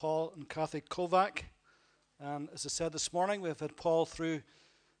Paul and Kathy Kovac. And as I said this morning, we've had Paul through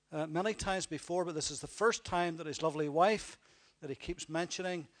many times before, but this is the first time that his lovely wife, that he keeps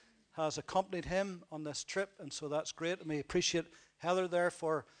mentioning, has accompanied him on this trip. And so that's great. And we appreciate Heather there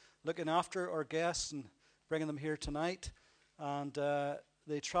for looking after our guests and bringing them here tonight. And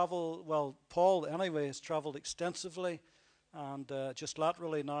they travel, well, Paul anyway has traveled extensively. And just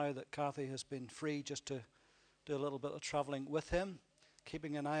laterally now that Kathy has been free just to do a little bit of traveling with him,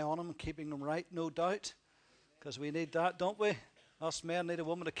 keeping an eye on him, keeping him right, no doubt, because we need that, don't we? Us men need a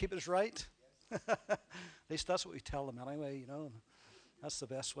woman to keep us right. At least that's what we tell them anyway, you know. That's the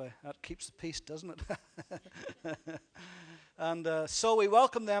best way. That keeps the peace, doesn't it? And so we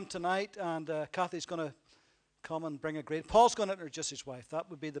welcome them tonight, and Kathy's going to come and bring a greeting. Paul's going to introduce his wife.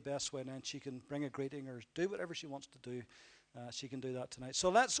 That would be the best way, and then she can bring a greeting or do whatever she wants to do. She can do that tonight. So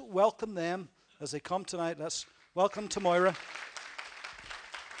let's welcome them as they come tonight. Let's welcome to Moira.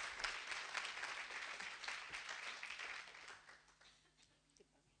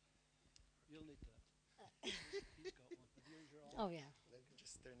 You'll need that. He's got one. Oh, yeah. Let me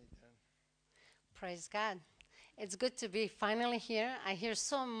just turn it down. Praise God. It's good to be finally here. I hear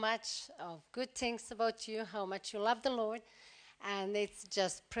so much of good things about you, how much you love the Lord, and it's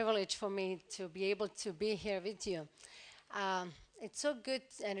just a privilege for me to be able to be here with you. It's so good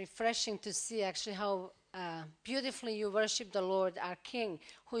and refreshing to see actually how beautifully you worship the Lord, our King,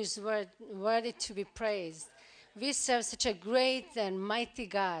 who is worthy to be praised. We serve such a great and mighty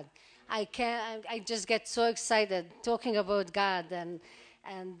God. I just get so excited talking about God, and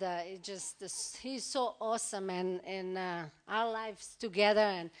He's so awesome in our lives together,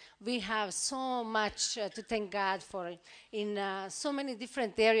 and we have so much to thank God for in so many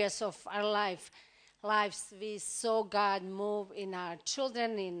different areas of our lives. We saw God move in our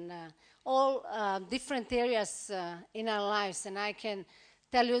children, in all different areas in our lives, and I can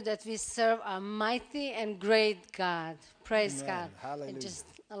tell you that we serve a mighty and great God. Praise Amen. God. Hallelujah. I just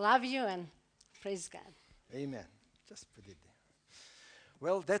love you and praise God. Amen. Just put it there.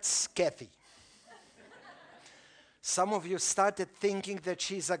 Well, that's Kathy. Some of you started thinking that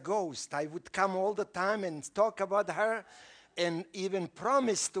she's a ghost. I would come all the time and talk about her and even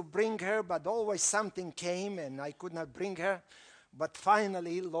promise to bring her, but always something came and I could not bring her. But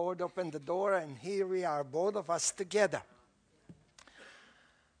finally, Lord opened the door, and here we are, both of us together.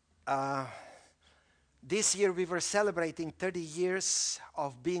 This year we were celebrating 30 years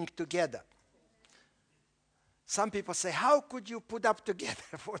of being together. Some people say, how could you put up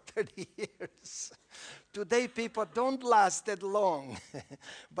together for 30 years? Today people don't last that long.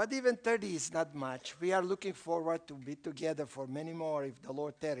 But even 30 is not much. We are looking forward to be together for many more if the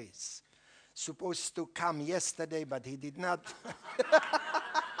Lord tarries. Supposed to come yesterday, but he did not.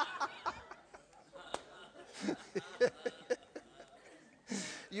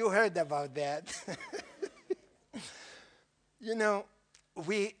 You heard about that. You know,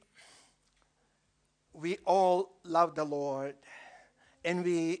 we all love the Lord, and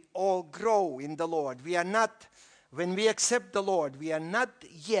we all grow in the Lord. We are not, when we accept the Lord, we are not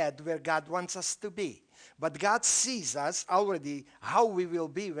yet where God wants us to be. But God sees us already how we will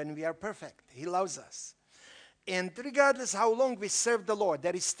be when we are perfect. He loves us. And regardless how long we serve the Lord,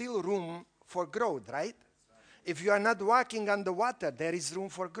 there is still room for growth, right? If you are not walking on the water, there is room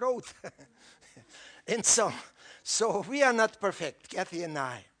for growth. And so we are not perfect, Kathy and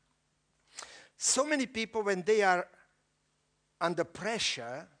I. So many people, when they are under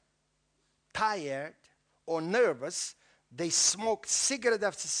pressure, tired, or nervous, they smoke cigarette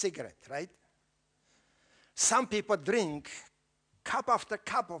after cigarette, right? Some people drink cup after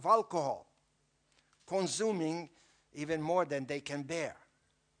cup of alcohol, consuming even more than they can bear.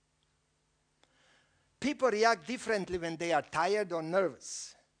 People react differently when they are tired or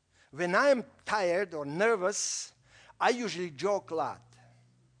nervous. When I am tired or nervous, I usually joke a lot.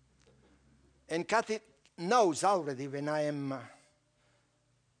 And Kathy knows already when I am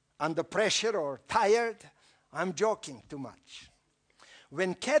under pressure or tired, I'm joking too much.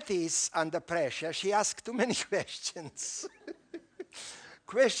 When Kathy is under pressure, she asks too many questions.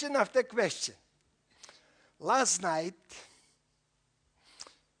 Question after question. Last night,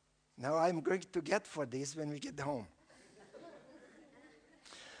 now I'm going to get for this when we get home.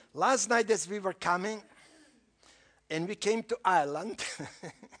 Last night as we were coming, and we came to Ireland,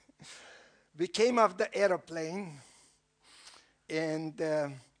 we came off the airplane, and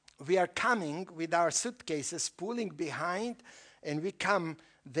we are coming with our suitcases pulling behind, and we come,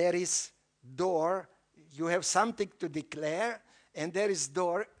 there is door, you have something to declare, and there is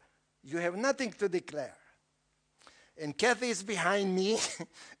door, you have nothing to declare. And Kathy is behind me,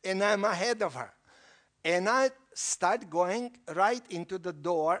 and I'm ahead of her. And I start going right into the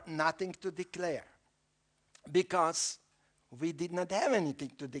door, nothing to declare. Because we did not have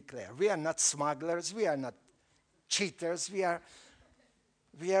anything to declare. We are not smugglers. We are not cheaters. We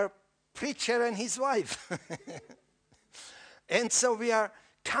are preacher and his wife. And so we are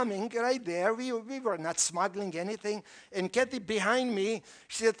coming right there. We were not smuggling anything. And Kathy behind me,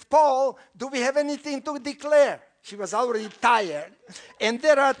 she said, Paul, do we have anything to declare? She was already tired. And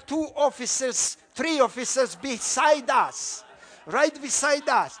there are three officers beside us, right beside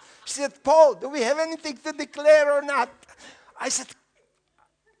us. She said, Paul, do we have anything to declare or not? I said,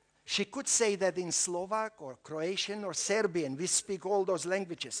 she could say that in Slovak or Croatian or Serbian. We speak all those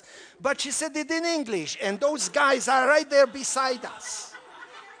languages. But she said it in English, and those guys are right there beside us.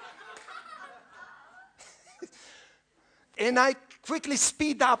 And I quickly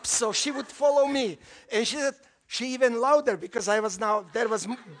speed up so she would follow me. And she even louder, because there was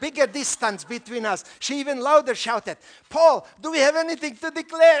bigger distance between us. She even louder shouted, Paul, do we have anything to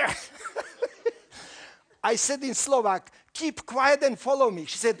declare? I said in Slovak, keep quiet and follow me.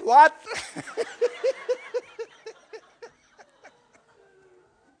 She said, what?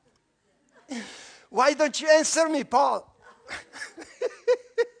 Why don't you answer me, Paul?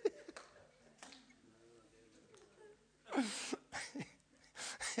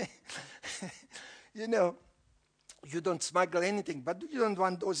 You know, you don't smuggle anything, but you don't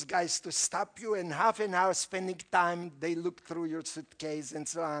want those guys to stop you and half an hour spending time, they look through your suitcase and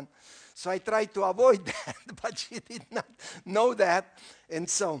so on. So I tried to avoid that, but she did not know that. And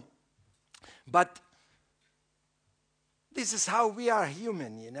so, but this is how we are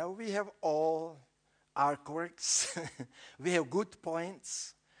human, you know. We have all our quirks. We have good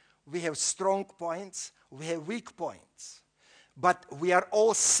points. We have strong points. We have weak points. But we are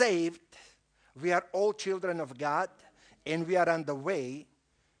all saved. We are all children of God. And we are on the way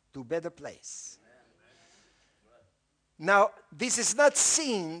to a better place. Now, this is not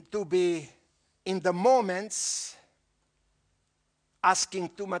seen to be in the moments asking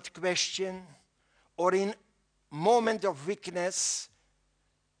too much question, or in moment of weakness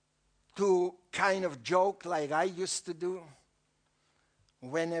to kind of joke like I used to do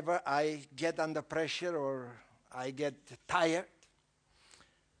whenever I get under pressure or I get tired.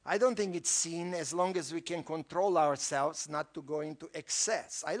 I don't think it's seen, as long as we can control ourselves not to go into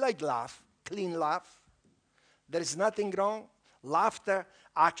excess. I like laugh, clean laugh. There is nothing wrong. Laughter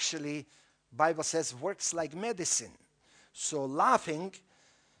actually, Bible says, works like medicine. So laughing,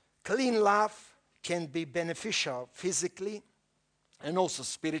 clean laugh, can be beneficial physically and also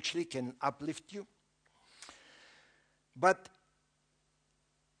spiritually, can uplift you. But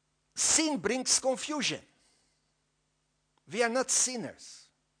sin brings confusion. We are not sinners.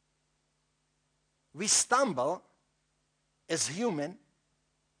 We stumble as human,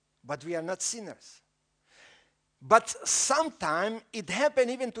 but we are not sinners. But sometimes it happens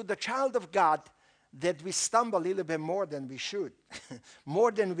even to the child of God that we stumble a little bit more than we should.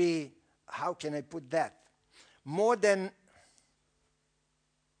 More than we, how can I put that? More than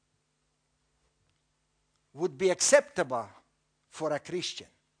would be acceptable for a Christian.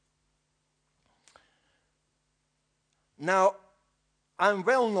 Now, I'm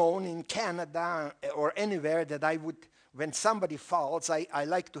well known in Canada or anywhere that I would, when somebody falls, I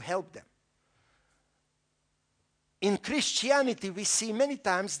like to help them. In Christianity, we see many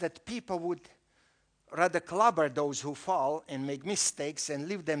times that people would rather clobber those who fall and make mistakes and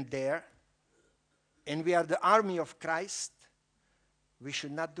leave them there. And we are the army of Christ. We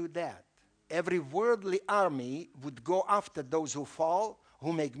should not do that. Every worldly army would go after those who fall,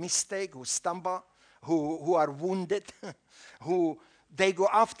 who make mistakes, who stumble, who are wounded, they go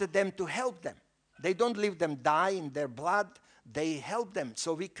after them to help them. They don't leave them die in their blood. They help them.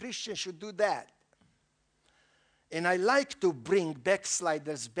 So we Christians should do that. And I like to bring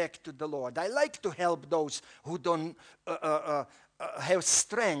backsliders back to the Lord. I like to help those who don't have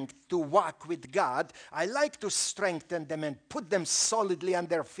strength to walk with God. I like to strengthen them and put them solidly on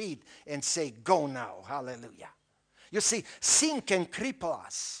their feet and say, go now, hallelujah. You see, sin can cripple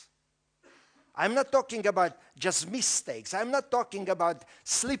us. I'm not talking about just mistakes. I'm not talking about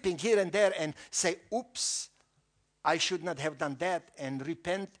slipping here and there and say, oops, I should not have done that, and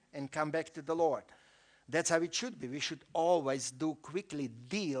repent and come back to the Lord. That's how it should be. We should always quickly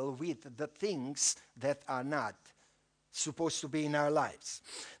deal with the things that are not supposed to be in our lives.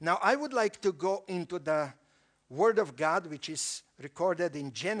 Now, I would like to go into the Word of God, which is recorded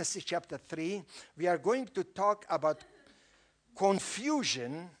in Genesis chapter 3. We are going to talk about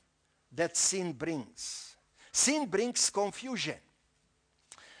confusion that sin brings. Sin brings confusion.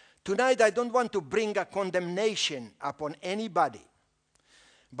 Tonight, I don't want to bring a condemnation upon anybody.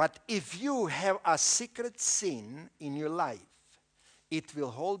 But if you have a secret sin in your life, it will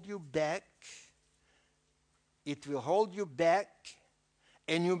hold you back. It will hold you back,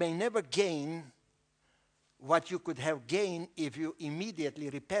 and you may never gain what you could have gained if you immediately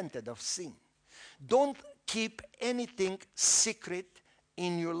repented of sin. Don't keep anything secret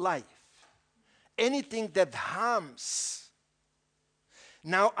in your life. Anything that harms.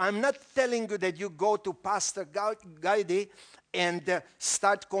 Now, I'm not telling you that you go to Pastor Gaidi and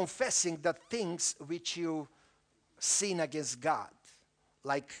start confessing the things which you sin against God,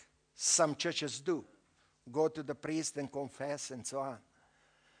 like some churches do. Go to the priest and confess and so on.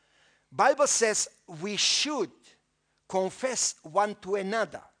 Bible says we should confess one to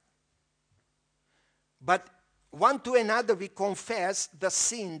another. But one to another we confess the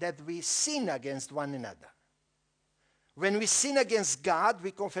sin that we sin against one another. When we sin against God,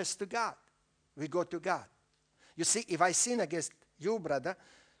 we confess to God. We go to God. You see, if I sin against you, brother,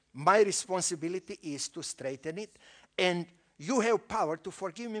 my responsibility is to straighten it. And you have power to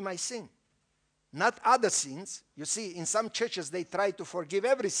forgive me my sin. Not other sins. You see, in some churches, they try to forgive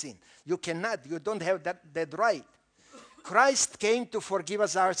every sin. You cannot. You don't have that right. Christ came to forgive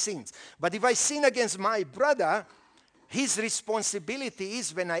us our sins. But if I sin against my brother, his responsibility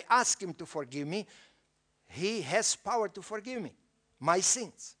is when I ask him to forgive me, he has power to forgive me my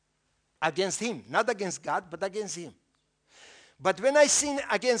sins. Against him. Not against God, but against him. But when I sin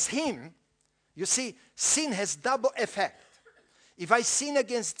against him, you see, sin has double effect. If I sin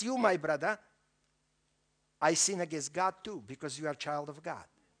against you, my brother, I sin against God too, because you are a child of God.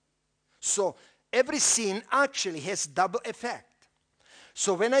 So every sin actually has double effect.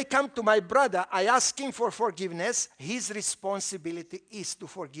 So when I come to my brother, I ask him for forgiveness. His responsibility is to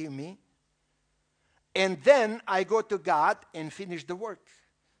forgive me. And then I go to God and finish the work.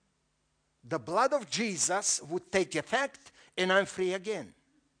 The blood of Jesus would take effect and I'm free again.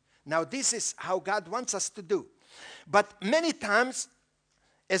 Now this is how God wants us to do. But many times,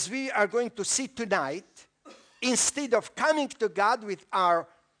 as we are going to see tonight, instead of coming to God with our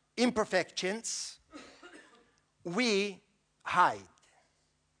imperfections, we hide.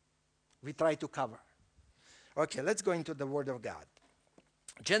 We try to cover. Okay, let's go into the Word of God.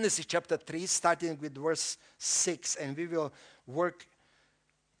 Genesis chapter 3, starting with verse 6, and we will work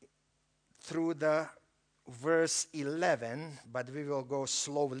through the verse 11, but we will go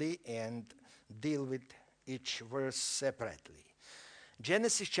slowly and deal with each verse separately.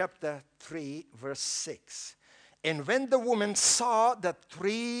 Genesis chapter 3, verse 6. And when the woman saw that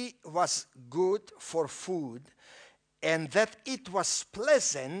tree was good for food, and that it was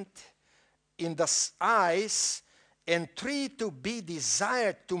pleasant in the eyes, and tree to be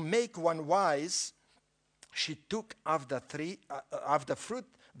desired to make one wise, she took of the fruit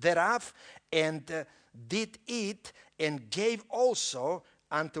thereof, and did eat, and gave also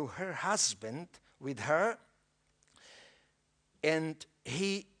unto her husband with her, and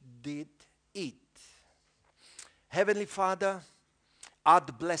he did eat. Heavenly Father,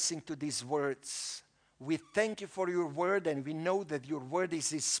 add blessing to these words. We thank you for your word, and we know that your word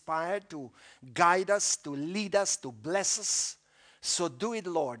is inspired to guide us, to lead us, to bless us. So do it,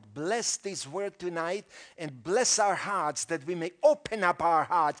 Lord. Bless this word tonight and bless our hearts, that we may open up our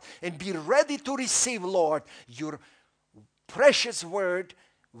hearts and be ready to receive, Lord, your precious word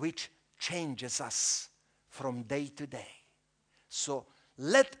which changes us from day to day. So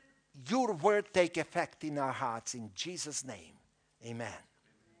let your word take effect in our hearts in Jesus' name. Amen.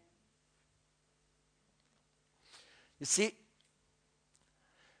 You see,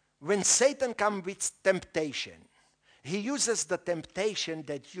 when Satan comes with temptation, he uses the temptation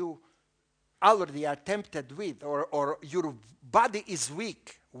that you already are tempted with, or your body is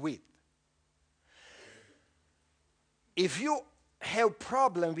weak with. If you have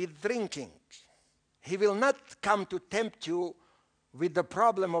problem with drinking, he will not come to tempt you with the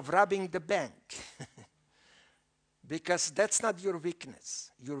problem of robbing the bank. Because that's not your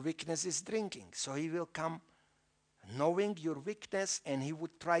weakness. Your weakness is drinking. So he will come knowing your weakness, and he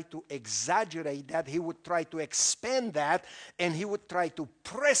would try to exaggerate that, he would try to expand that, and he would try to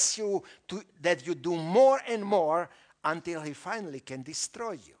press you to that you do more and more until he finally can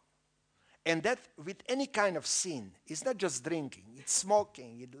destroy you. And that with any kind of sin, it's not just drinking, it's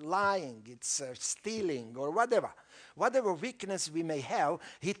smoking, it's lying, it's stealing, or whatever. Whatever weakness we may have,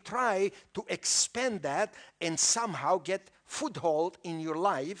 he tries to expand that and somehow get foothold in your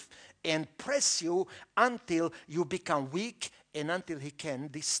life and press you until you become weak and until he can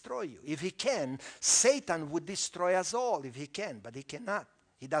destroy you. If he can, Satan would destroy us all if he can, but he cannot.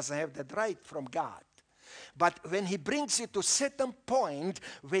 He doesn't have that right from God. But when he brings you to a certain point,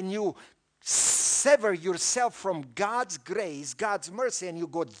 when you sever yourself from God's grace, God's mercy, and you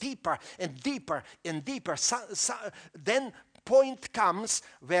go deeper and deeper and deeper, then point comes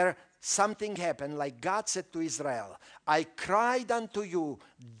where something happened, like God said to Israel, I cried unto you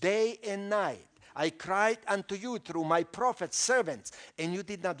day and night. I cried unto you through my prophets, servants, and you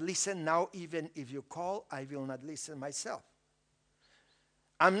did not listen. Now even if you call, I will not listen myself.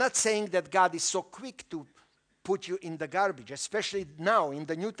 I'm not saying that God is so quick to put you in the garbage, especially now in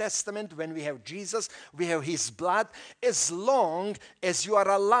the New Testament when we have Jesus, we have His blood. As long as you are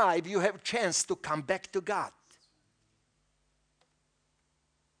alive, you have a chance to come back to God.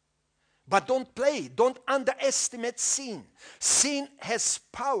 But don't play, don't underestimate sin. Sin has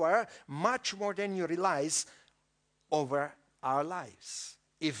power much more than you realize over our lives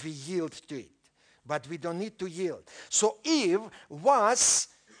if we yield to it. But we don't need to yield. So Eve was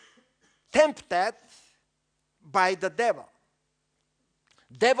tempted by the devil.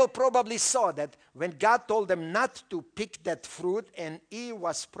 Devil probably saw that when God told them not to pick that fruit, and Eve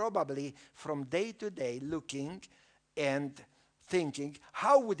was probably from day to day looking and thinking,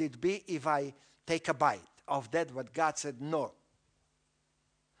 how would it be if I take a bite of that what God said no?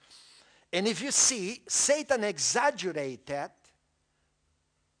 And if you see, Satan exaggerated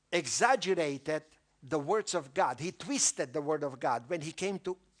the words of God. He twisted the word of God when he came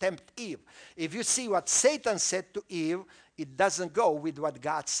to tempt Eve. If you see what Satan said to Eve, it doesn't go with what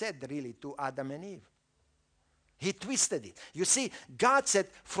God said really to Adam and Eve. He twisted it. You see, God said,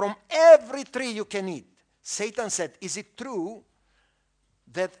 from every tree you can eat. Satan said, is it true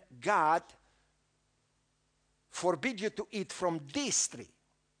that God forbid you to eat from this tree?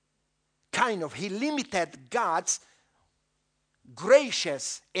 Kind of, he limited God's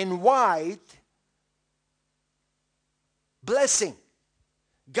gracious and wide blessing.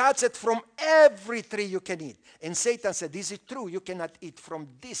 God said, from every tree you can eat. And Satan said, is it true you cannot eat from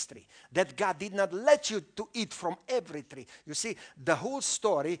this tree? That God did not let you to eat from every tree. You see, the whole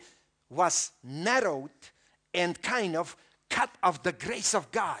story was narrowed and kind of cut off the grace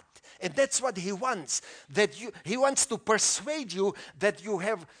of God. And that's what he wants. He wants to persuade you that you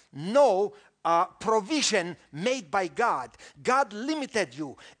have no provision made by God. God limited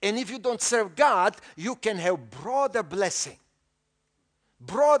you. And if you don't serve God, you can have broader blessing,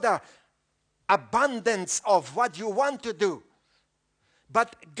 broader abundance of what you want to do.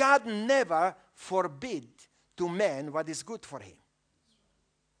 But God never forbid to man what is good for him.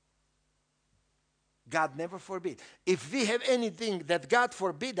 God never forbid. If we have anything that God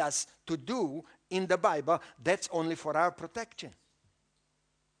forbid us to do in the Bible, that's only for our protection.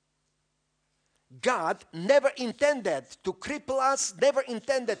 God never intended to cripple us, never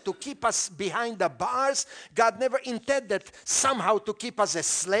intended to keep us behind the bars. God never intended somehow to keep us a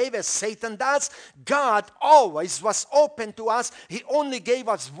slave as Satan does. God always was open to us. He only gave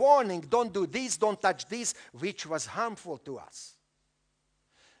us warning, don't do this, don't touch this, which was harmful to us.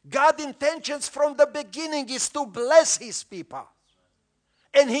 God's intentions from the beginning is to bless His people.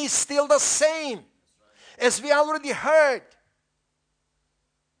 And He's still the same. As we already heard,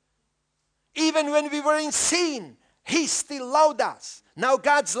 even when we were in sin, He still loved us. Now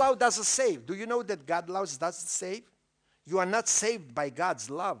God's love doesn't save. Do you know that God's love doesn't save? You are not saved by God's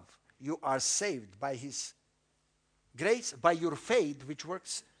love. You are saved by His grace, by your faith,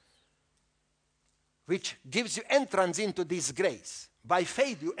 which gives you entrance into this grace. By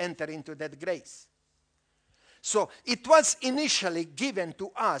faith you enter into that grace. So it was initially given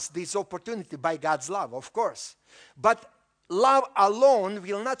to us, this opportunity, by God's love, of course. But love alone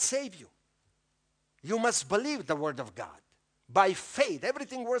will not save you. You must believe the word of God. By faith.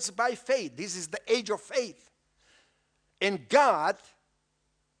 Everything works by faith. This is the age of faith. And God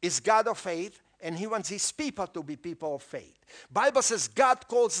is God of faith, and He wants His people to be people of faith. Bible says God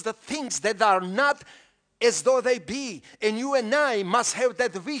calls the things that are not as though they be. And you and I must have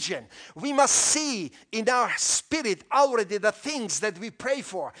that vision. We must see in our spirit already the things that we pray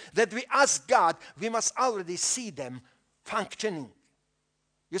for, that we ask God. We must already see them functioning.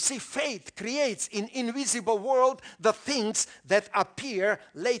 You see, faith creates in invisible world the things that appear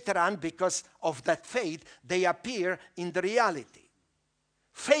later on. Because of that faith, they appear in the reality.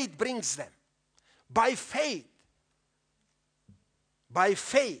 Faith brings them. By faith,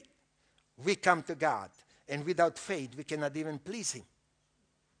 we come to God. And without faith, we cannot even please Him.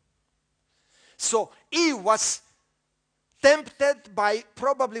 So Eve was tempted by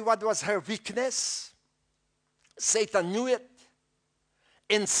probably what was her weakness. Satan knew it.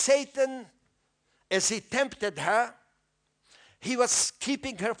 And Satan, as he tempted her, he was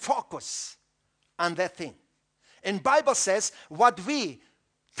keeping her focus on that thing. And Bible says, what we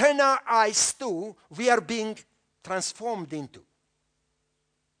turn our eyes to, we are being transformed into.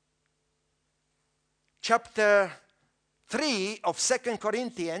 chapter 3 of 2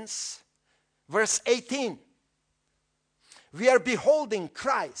 Corinthians, verse 18. We are beholding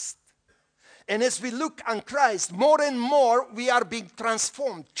Christ. And as we look on Christ, more and more we are being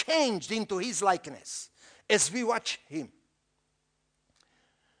transformed, changed into His likeness as we watch Him.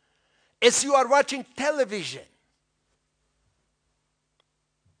 As you are watching television,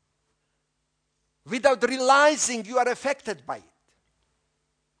 without realizing you are affected by it.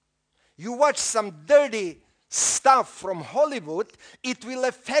 You watch some dirty stuff from Hollywood, it will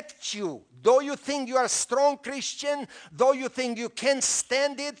affect you. Though you think you are a strong Christian, though you think you can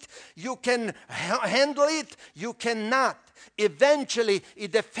stand it, you can handle it, you cannot. Eventually,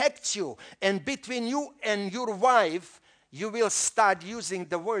 it affects you. And between you and your wife, you will start using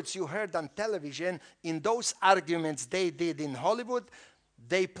the words you heard on television in those arguments they did in Hollywood.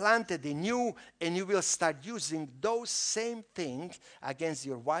 They planted in you, and you will start using those same things against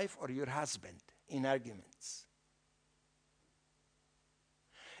your wife or your husband in arguments.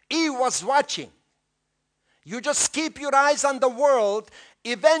 Eve was watching. You just keep your eyes on the world.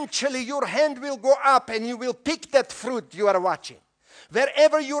 Eventually, your hand will go up, and you will pick that fruit you are watching.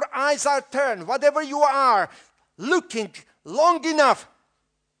 Wherever your eyes are turned, whatever you are looking long enough,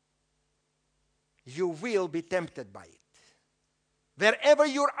 you will be tempted by it. Wherever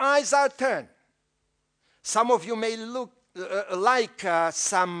your eyes are turned. Some of you may look like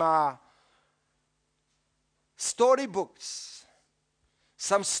some storybooks,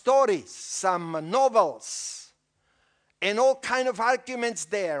 some stories, some novels, and all kind of arguments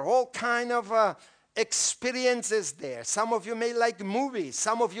there, all kind of experiences there. Some of you may like movies.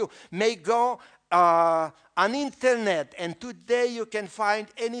 Some of you may go on internet, and today you can find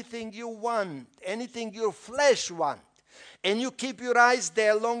anything you want, anything your flesh wants. And you keep your eyes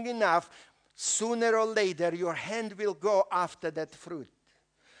there long enough, sooner or later your hand will go after that fruit.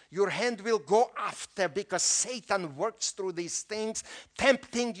 Your hand will go after, because Satan works through these things,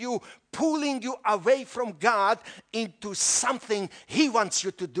 tempting you, pulling you away from God into something He wants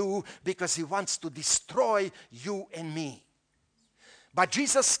you to do, because He wants to destroy you and me. But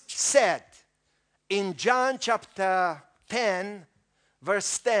Jesus said in John chapter 10,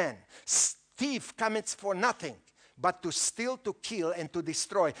 verse 10, thief cometh for nothing, but to steal, to kill, and to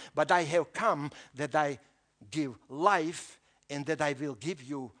destroy. But I have come that I give life, and that I will give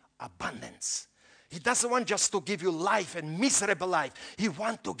you abundance. He doesn't want just to give you life and miserable life. He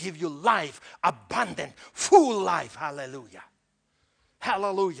wants to give you life, abundant, full life. Hallelujah.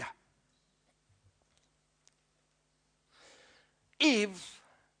 Hallelujah. Eve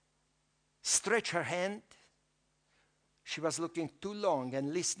stretched her hand. She was looking too long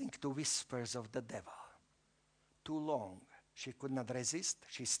and listening to whispers of the devil. Too long. She could not resist.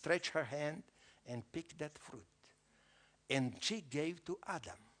 She stretched her hand and picked that fruit. And she gave to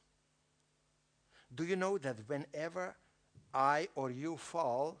Adam. Do you know that whenever I or you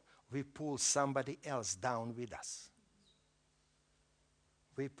fall, we pull somebody else down with us?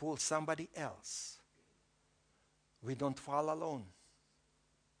 We pull somebody else. We don't fall alone.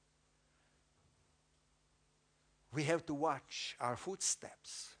 We have to watch our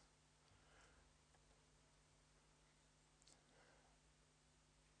footsteps.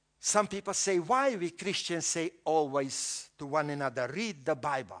 Some people say, why we Christians say always to one another, read the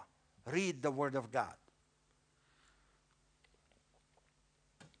Bible, read the Word of God.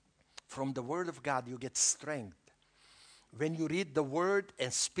 From the Word of God, you get strength. When you read the Word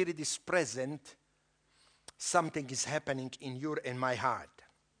and Spirit is present, something is happening in your and my heart.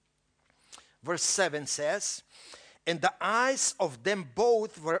 Verse 7 says, and the eyes of them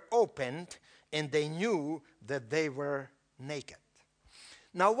both were opened, and they knew that they were naked.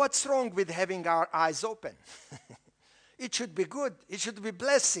 Now, what's wrong with having our eyes open? It should be good. It should be a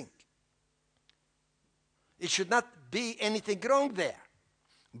blessing. It should not be anything wrong there.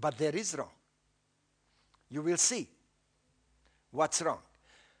 But there is wrong. You will see what's wrong.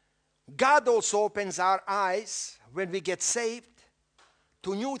 God also opens our eyes when we get saved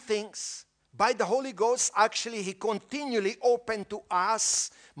to new things. By the Holy Ghost, actually, He continually opened to us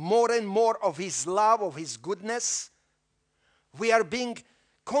more and more of His love, of His goodness. We are being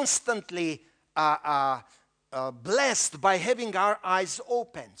constantly blessed by having our eyes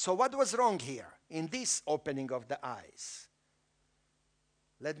open. So what was wrong here in this opening of the eyes?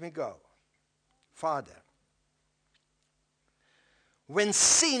 Let me go. Father, when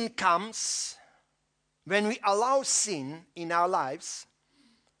sin comes, when we allow sin in our lives,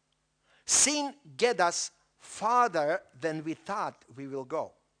 sin gets us farther than we thought we will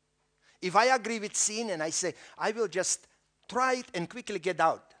go. If I agree with sin and I say, I will just try it and quickly get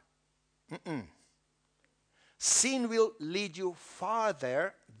out. Sin will lead you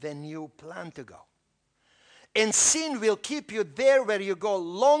farther than you plan to go. And sin will keep you there where you go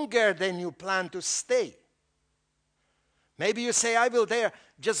longer than you plan to stay. Maybe you say, I will there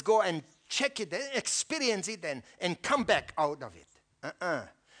just go and check it, experience it, and come back out of it.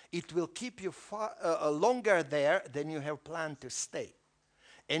 It will keep you longer there than you have planned to stay.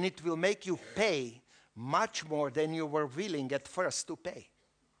 And it will make you pay much more than you were willing at first to pay.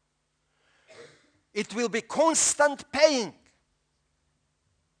 It will be constant paying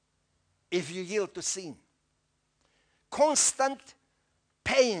if you yield to sin. Constant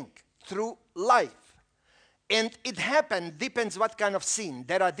paying through life. And it happens, depends what kind of sin.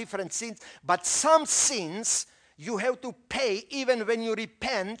 There are different sins, but some sins you have to pay even when you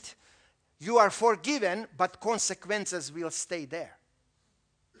repent. You are forgiven, but consequences will stay there.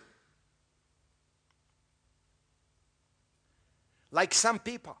 Like some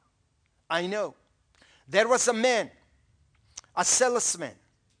people I know. There was a man, a salesman.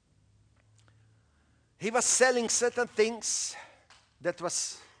 He was selling certain things. That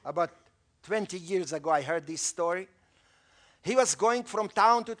was about 20 years ago. I heard this story. He was going from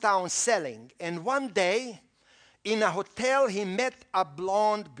town to town selling. And one day, in a hotel, he met a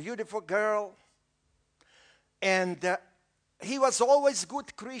blonde, beautiful girl. And he was always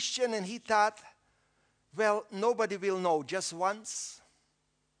good Christian. And he thought, well, nobody will know, just once.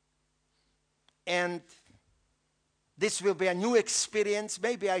 And this will be a new experience.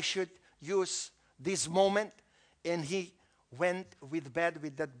 Maybe I should use this moment. And he went with bed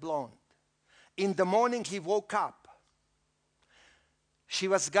with that blonde. In the morning he woke up. She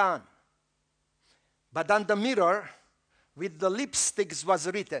was gone. But on the mirror with the lipsticks was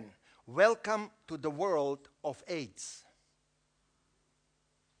written, "Welcome to the world of AIDS."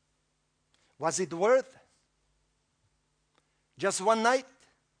 Was it worth just one night?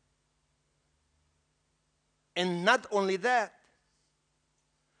 And not only that,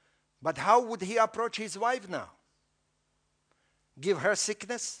 but how would he approach his wife now? Give her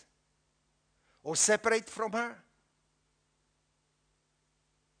sickness? Or separate from her?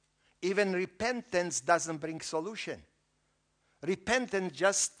 Even repentance doesn't bring solution. Repentance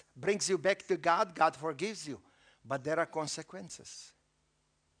just brings you back to God. God forgives you. But there are consequences.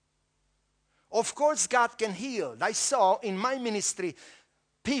 Of course, God can heal. I saw in my ministry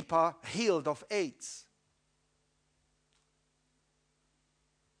people healed of AIDS.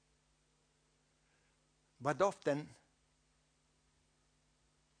 But often,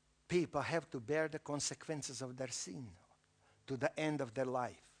 people have to bear the consequences of their sin to the end of their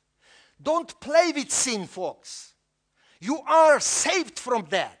life. Don't play with sin, folks. You are saved from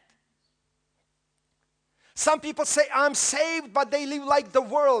that. Some people say, I'm saved, but they live like the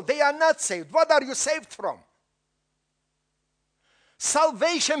world. They are not saved. What are you saved from?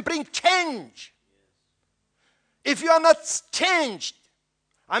 Salvation brings change. If you are not changed,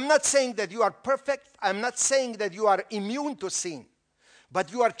 I'm not saying that you are perfect. I'm not saying that you are immune to sin.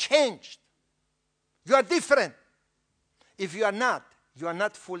 But you are changed. You are different. If you are not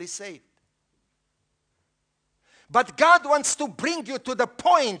fully saved. But God wants to bring you to the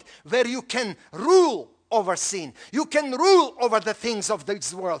point where you can rule over sin. You can rule over the things of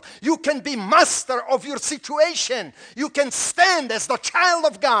this world. You can be master of your situation. You can stand as the child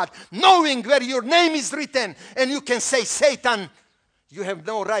of God, knowing where your name is written. And you can say, Satan, you have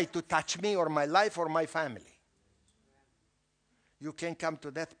no right to touch me or my life or my family. You can come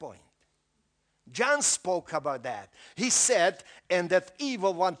to that point. John spoke about that. He said, and that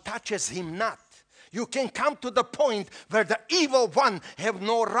evil one touches him not. You can come to the point where the evil one have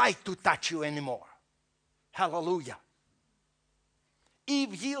no right to touch you anymore. Hallelujah.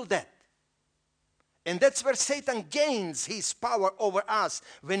 Eve yielded. And that's where Satan gains his power over us,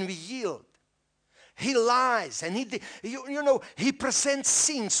 when we yield. He lies and he presents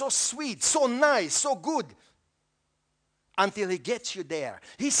sin so sweet, so nice, so good. Until he gets you there.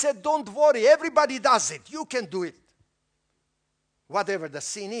 He said, don't worry, everybody does it. You can do it. Whatever the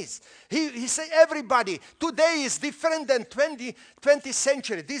sin is. He said, everybody. Today is different than 20th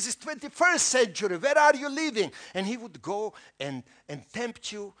century. This is 21st century. Where are you living? And he would go and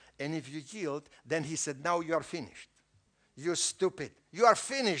tempt you. And if you yield, then he said, now you are finished. You're stupid. You are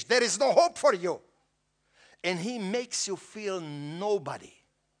finished. There is no hope for you. And he makes you feel nobody.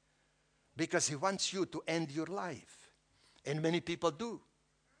 Because he wants you to end your life. And many people do.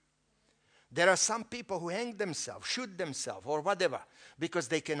 There are some people who hang themselves, shoot themselves, or whatever, because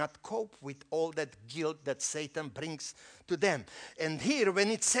they cannot cope with all that guilt that Satan brings to them. And here, when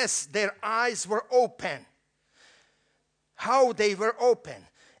it says their eyes were open, how they were open,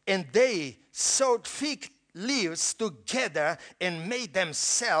 and they sewed fig leaves together and made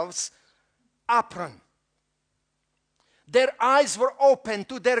themselves apron. Their eyes were open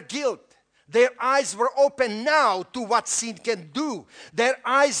to their guilt. Their eyes were open now to what sin can do. Their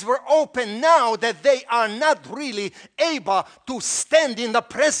eyes were open now that they are not really able to stand in the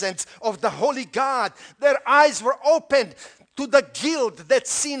presence of the Holy God. Their eyes were open to the guilt that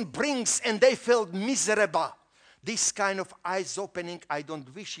sin brings, and they felt miserable. This kind of eyes opening I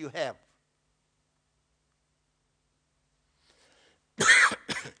don't wish you have.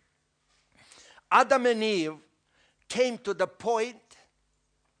 Adam and Eve came to the point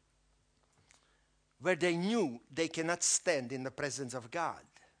where they knew they cannot stand in the presence of God.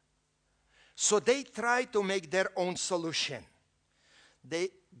 So they try to make their own solution. They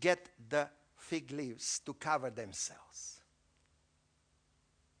get the fig leaves to cover themselves.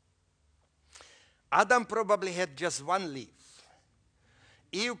 Adam probably had just one leaf.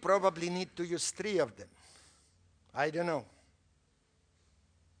 Eve probably need to use 3 of them. I don't know.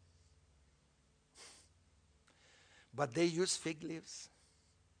 But they use fig leaves.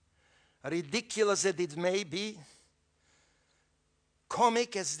 Ridiculous as it may be,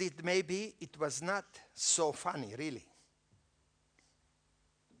 comic as it may be, it was not so funny, really.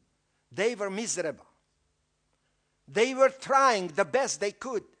 They were miserable. They were trying the best they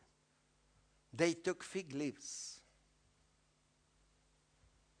could. They took fig leaves.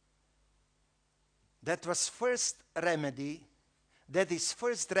 That was first remedy. That is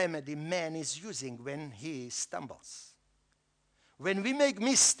first remedy man is using when he stumbles. When we make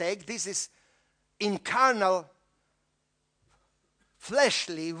mistake, this is in carnal,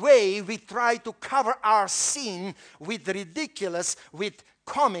 fleshly way, we try to cover our sin with ridiculous, with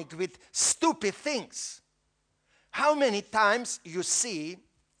comic, with stupid things. How many times you see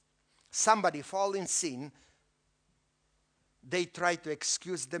somebody fall in sin, they try to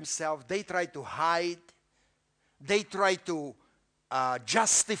excuse themselves, they try to hide, they try to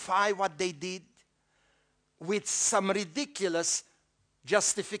justify what they did with some ridiculous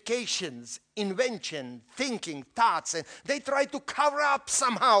justifications, invention, thinking, thoughts, and they try to cover up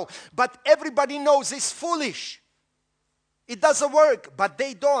somehow, but everybody knows it's foolish. It doesn't work, but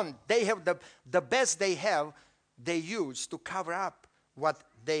they don't. They have the best they have, they use to cover up what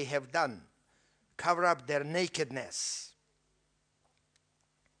they have done, cover up their nakedness.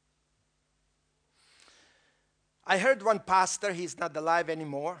 I heard one pastor, he's not alive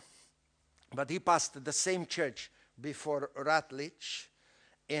anymore, but he pastored the same church before Rutledge.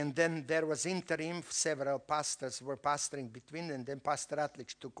 And then there was interim, several pastors were pastoring between, and then Pastor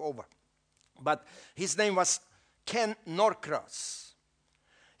Rutledge took over. But his name was Ken Norcross.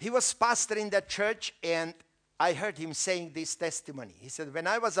 He was pastoring that church, and I heard him saying this testimony. He said, when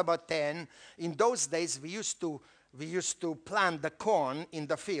I was about 10, in those days we used to plant the corn in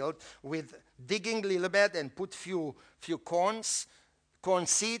the field with digging a little bit and put few corn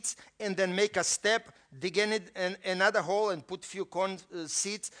seeds, and then make a step, dig in it and another hole and put few corn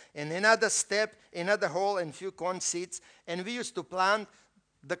seeds, and another step, another hole and few corn seeds. And we used to plant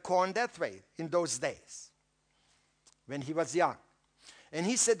the corn that way in those days when he was young. And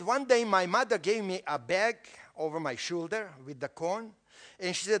he said, one day my mother gave me a bag over my shoulder with the corn,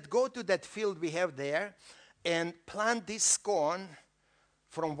 and she said, go to that field we have there and plant this corn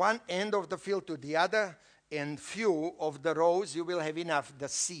from one end of the field to the other, and few of the rows you will have enough the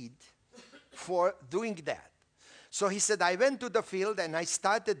seed for doing that. So he said, I went to the field and I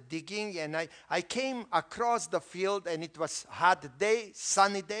started digging, and I came across the field, and it was hot day,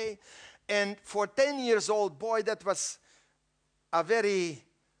 sunny day, and for 10 years old boy, that was a very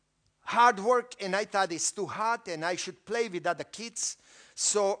hard work, and I thought it's too hot and I should play with other kids.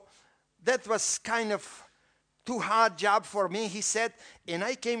 So that was kind of too hard job for me, he said. And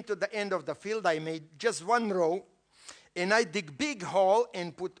I came to the end of the field. I made just one row, and I dig big hole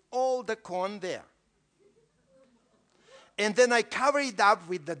and put all the corn there. And then I cover it up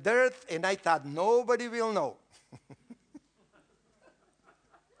with the dirt, and I thought nobody will know.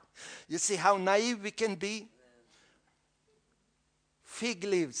 You see how naive we can be? Fig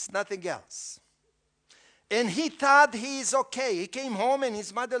leaves, nothing else. And he thought he is okay. He came home, and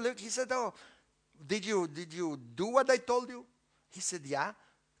his mother looked. He said, oh, did you do what I told you? He said, yeah,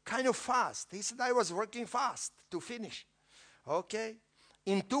 kind of fast. He said, I was working fast to finish. Okay.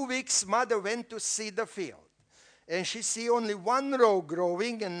 In 2 weeks, mother went to see the field. And she see only one row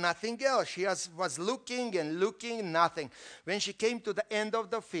growing and nothing else. She was looking and looking, nothing. When she came to the end of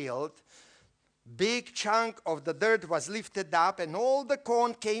the field, big chunk of the dirt was lifted up, and all the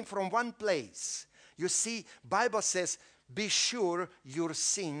corn came from one place. You see, Bible says, be sure your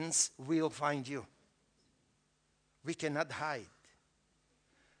sins will find you. We cannot hide.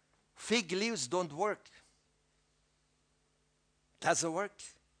 Fig leaves don't work. Doesn't work.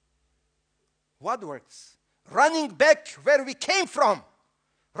 What works? Running back where we came from.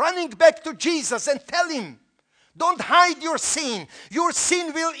 Running back to Jesus and tell him, don't hide your sin. Your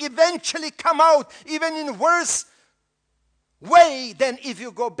sin will eventually come out even in worse way than if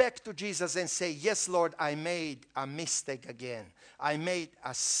you go back to Jesus and say, yes, Lord, I made a mistake again. I made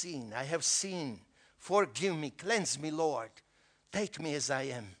a sin. I have sinned. Forgive me. Cleanse me, Lord. Take me as I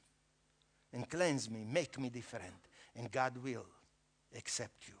am. And cleanse me. Make me different. And God will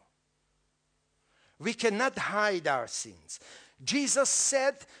accept you. We cannot hide our sins. Jesus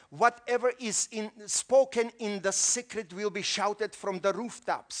said, whatever is spoken in the secret will be shouted from the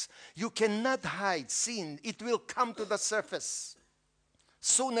rooftops. You cannot hide sin. It will come to the surface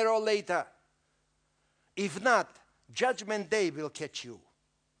sooner or later. If not, judgment day will catch you.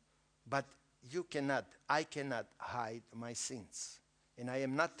 But you cannot, I cannot hide my sins. And I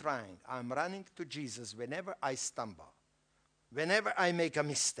am not trying. I'm running to Jesus whenever I stumble, whenever I make a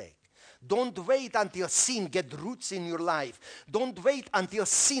mistake. Don't wait until sin gets roots in your life. Don't wait until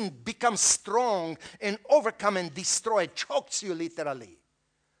sin becomes strong and overcome and destroy, chokes you literally.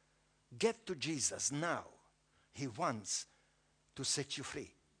 Get to Jesus now. He wants to set you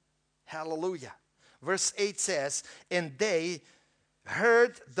free. Hallelujah. Verse 8 says, and they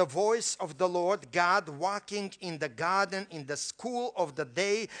heard the voice of the Lord God walking in the garden in the cool of the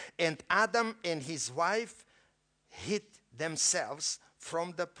day, and Adam and his wife hid themselves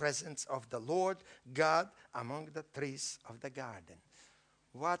from the presence of the Lord God among the trees of the garden.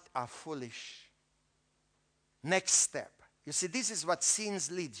 What a foolish next step. You see, this is what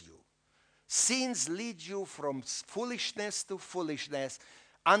sins lead you. Sins lead you from foolishness to foolishness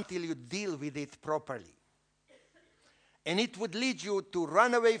until you deal with it properly. And it would lead you to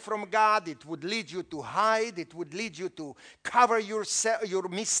run away from God. It would lead you to hide. It would lead you to cover your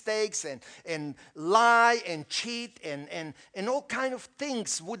mistakes and lie and cheat and all kind of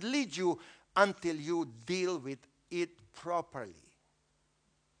things would lead you until you deal with it properly.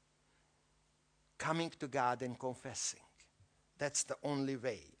 Coming to God and confessing. That's the only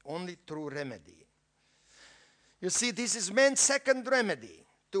way, only true remedy. You see, this is man's second remedy,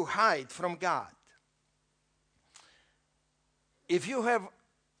 to hide from God. If you have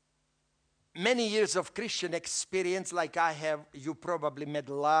many years of Christian experience like I have, you probably met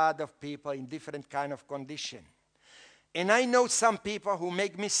a lot of people in different kind of condition. And I know some people who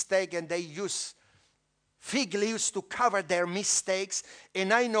make mistake and they use fig leaves to cover their mistakes.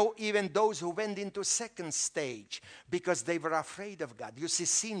 And I know even those who went into second stage because they were afraid of God. You see,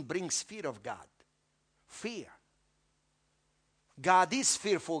 sin brings fear of God. Fear. God is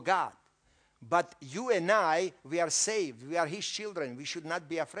fearful God. But you and I, we are saved. We are His children. We should not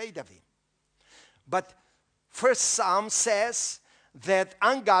be afraid of Him. But First Psalm says that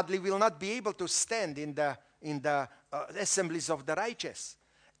ungodly will not be able to stand in the assemblies of the righteous.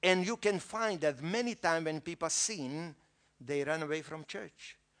 And you can find that many times when people sin, they run away from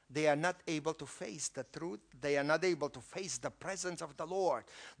church. They are not able to face the truth. They are not able to face the presence of the Lord,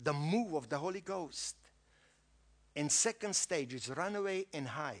 the move of the Holy Ghost. And second stage is run away and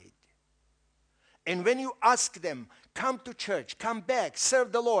hide. And when you ask them, come to church, come back,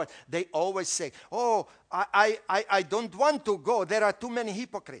 serve the Lord, they always say, oh, I don't want to go. There are too many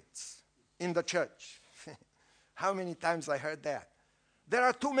hypocrites in the church. How many times I heard that? There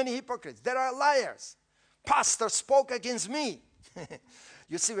are too many hypocrites. There are liars. Pastor spoke against me.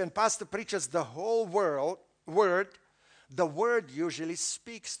 You see, when pastor preaches the whole word, the word usually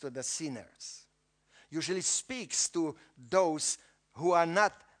speaks to the sinners. Usually speaks to those who are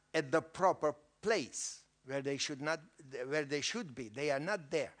not at the proper place where they should be. They are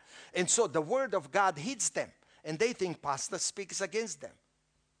not there. And so the word of God hits them. And they think pastor speaks against them.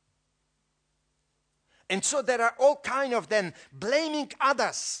 And so there are all kind of then blaming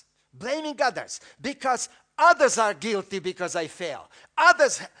others because others are guilty because I fell.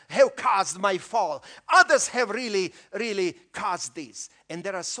 Others have caused my fall. Others have really caused this. And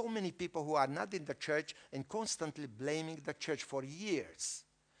there are so many people who are not in the church and constantly blaming the church for years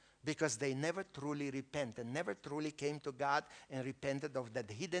because they never truly repented, never truly came to God and repented of that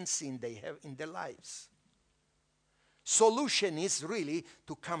hidden sin they have in their lives. Solution is really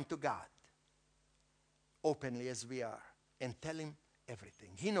to come to God openly as we are and tell Him everything.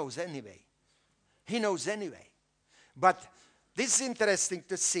 He knows anyway. He knows anyway. But this is interesting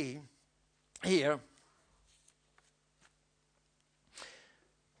to see here.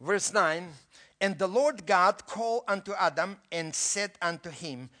 Verse 9, and the Lord God called unto Adam and said unto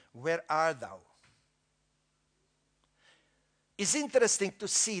him, where art thou? It's interesting to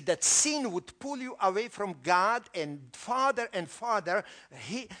see that sin would pull you away from God and farther,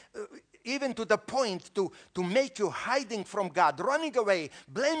 even to the point to make you hiding from God, running away,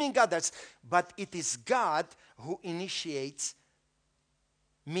 blaming others. But it is God who initiates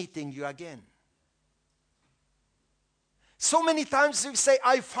meeting you again. So many times we say,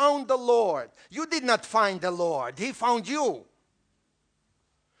 I found the Lord. You did not find the Lord. He found you.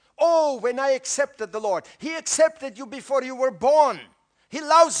 Oh, when I accepted the Lord, He accepted you before you were born. He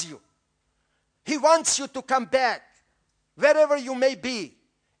loves you. He wants you to come back, wherever you may be.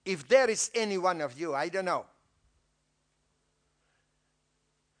 If there is any one of you, I don't know.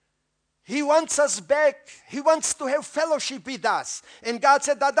 He wants us back. He wants to have fellowship with us. And God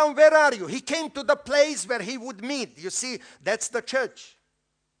said, Adam, where are you? He came to the place where He would meet. You see, that's the church.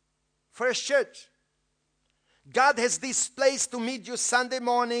 First church. God has this place to meet you Sunday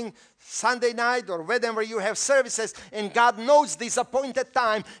morning, Sunday night, or whenever you have services. And God knows this appointed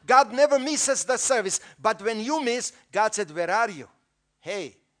time. God never misses the service. But when you miss, God said, where are you?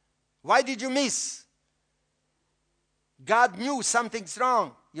 Hey, why did you miss? God knew something's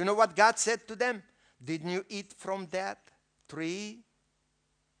wrong. You know what God said to them? Didn't you eat from that tree?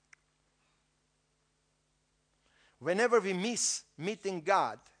 Whenever we miss meeting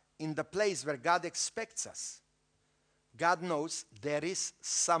God in the place where God expects us, God knows there is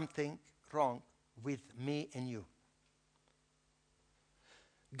something wrong with me and you.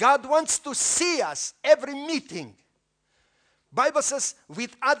 God wants to see us every meeting. Bible says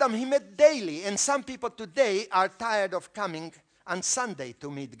with Adam He met daily, and some people today are tired of coming on Sunday to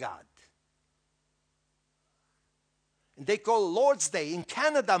meet God. They call Lord's Day. In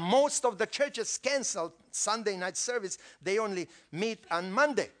Canada, most of the churches canceled Sunday night service. They only meet on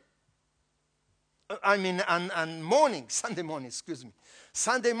Monday. On morning, Sunday morning, excuse me.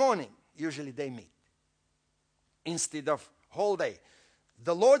 Sunday morning, usually they meet instead of whole day.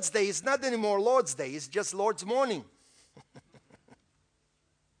 The Lord's Day is not anymore Lord's Day. It's just Lord's morning.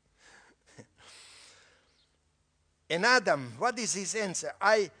 And Adam, what is his answer?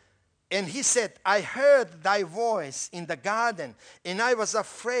 And he said, I heard thy voice in the garden, and I was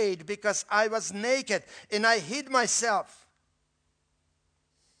afraid because I was naked, and I hid myself.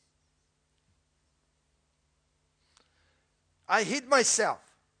 I hid myself.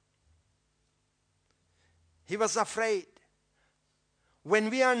 He was afraid. When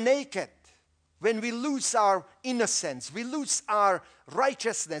we are naked, when we lose our innocence, we lose our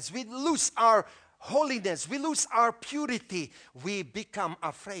righteousness, we lose our holiness, we lose our purity, we become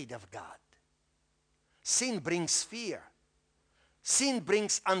afraid of God. Sin brings fear. Sin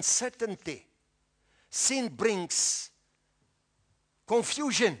brings uncertainty. Sin brings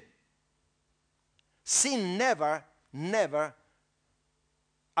confusion. Sin never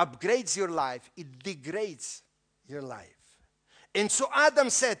upgrades your life. It degrades your life. And so Adam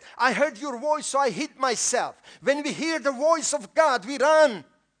said, I heard your voice, so I hid myself. When we hear the voice of God, we run.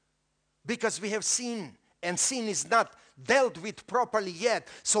 Because we have sin, and sin is not dealt with properly yet.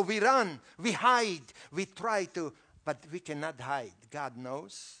 So we run, we hide, we try to, but we cannot hide. God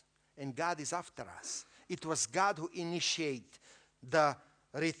knows, and God is after us. It was God who initiated the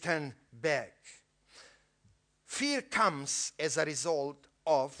return back. Fear comes as a result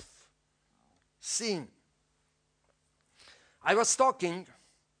of sin. I was talking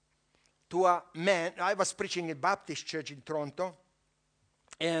to a man. I was preaching at Baptist Church in Toronto.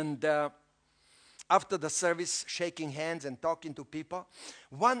 And after the service, shaking hands and talking to people,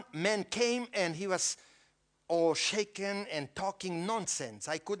 one man came and he was all shaken and talking nonsense.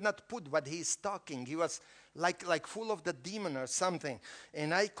 I could not put what he's talking. He was like full of the demon or something.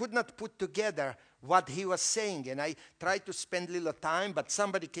 And I could not put together what he was saying. And I tried to spend a little time, but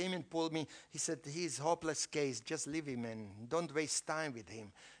somebody came and pulled me. He said, he's a hopeless case. Just leave him and don't waste time with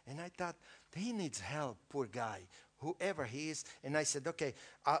him. And I thought, he needs help, poor guy. Whoever he is. And I said, okay,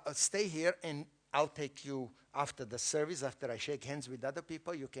 I'll stay here and I'll take you after the service, after I shake hands with other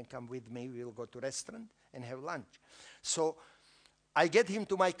people. You can come with me. We'll go to restaurant and have lunch. So I get him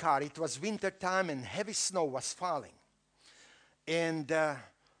to my car. It was winter time and heavy snow was falling. And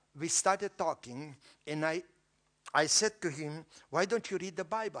we started talking, and I said to him, why don't you read the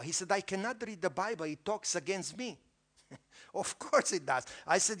Bible? He said, I cannot read the Bible. It talks against me. Of course it does.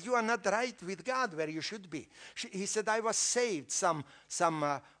 I said, you are not right with God where you should be. He said, I was saved some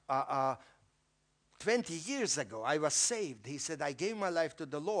 20 years ago. I was saved. He said, I gave my life to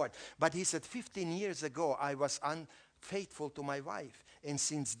the Lord. But he said, 15 years ago, I was unfaithful to my wife. And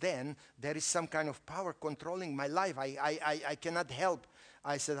since then, there is some kind of power controlling my life. I cannot help.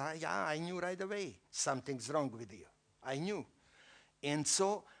 I said, I knew right away something's wrong with you. I knew. And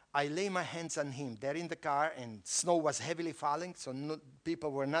so I lay my hands on him. They're in the car, and snow was heavily falling, so people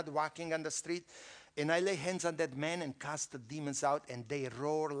were not walking on the street. And I lay hands on that man and cast the demons out, and they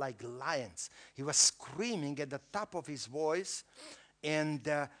roar like lions. He was screaming at the top of his voice, and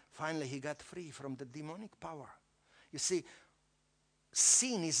finally he got free from the demonic power. You see,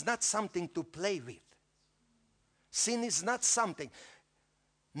 sin is not something to play with. Sin is not something.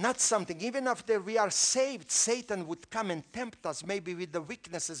 Even after we are saved, Satan would come and tempt us maybe with the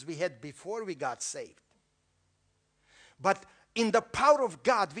weaknesses we had before we got saved. But in the power of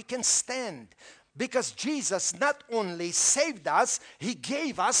God, we can stand. Because Jesus not only saved us, He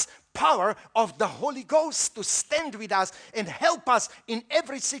gave us power of the Holy Ghost to stand with us and help us in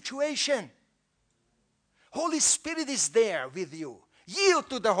every situation. Holy Spirit is there with you. Yield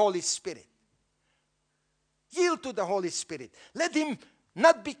to the Holy Spirit. Yield to the Holy Spirit. Let Him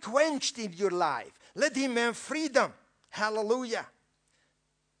not be quenched in your life. Let Him have freedom. Hallelujah.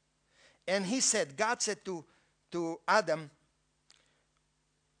 And He said, God said to Adam,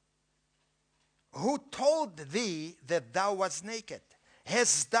 who told thee that thou wast naked?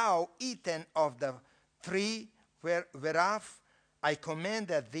 Hast thou eaten of the tree whereof I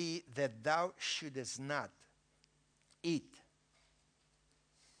commanded thee that thou shouldest not eat?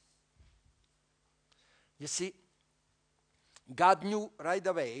 You see, God knew right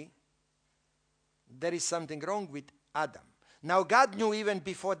away there is something wrong with Adam. Now, God knew even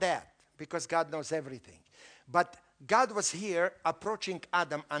before that, because God knows everything. But God was here approaching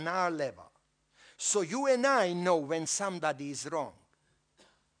Adam on our level. So you and I know when somebody is wrong,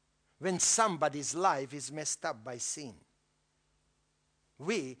 when somebody's life is messed up by sin.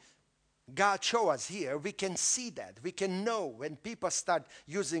 God show us here, we can see that. We can know when people start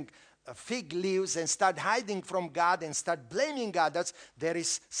using fig leaves and start hiding from God and start blaming others, there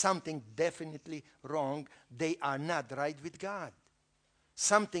is something definitely wrong. They are not right with God.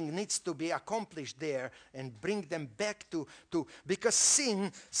 Something needs to be accomplished there and bring them back to because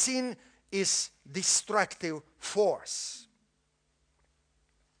sin is destructive force.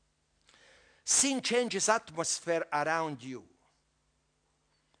 Sin changes atmosphere around you.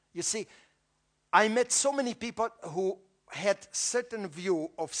 You see, I met so many people who had certain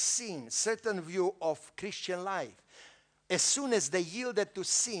view of sin, certain view of Christian life. As soon as they yielded to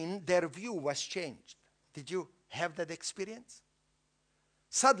sin, their view was changed. Did you have that experience?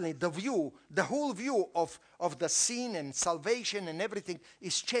 Suddenly the whole view of the sin and salvation and everything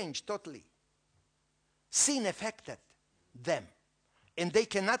is changed totally. Sin affected them. And they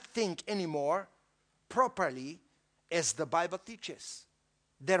cannot think anymore properly as the Bible teaches.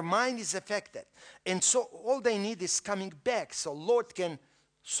 Their mind is affected. And so all they need is coming back. So Lord can,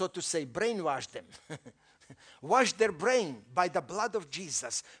 so to say, brainwash them. Wash their brain by the blood of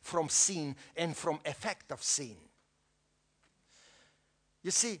Jesus from sin and from effect of sin. You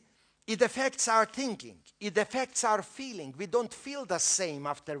see, it affects our thinking. It affects our feeling. We don't feel the same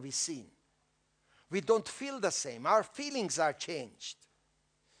after we sin. We don't feel the same. Our feelings are changed.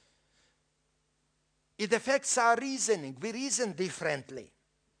 It affects our reasoning. We reason differently.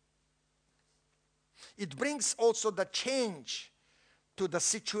 It brings also the change to the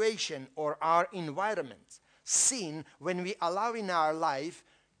situation or our environment. Sin, when we allow in our life,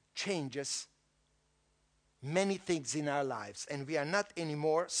 changes many things in our lives, and we are not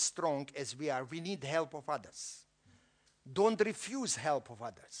anymore strong as we are. We need help of others. Don't refuse help of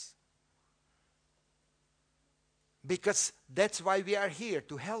others. Because that's why we are here,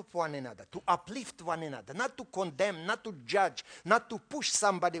 to help one another, to uplift one another, not to condemn, not to judge, not to push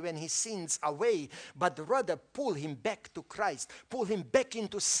somebody when he sins away, but rather pull him back to Christ, pull him back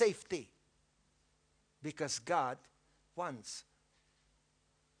into safety. Because God wants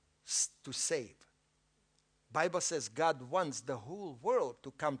to save. Bible says God wants the whole world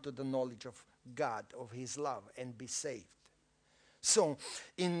to come to the knowledge of God, of His love, and be saved. So,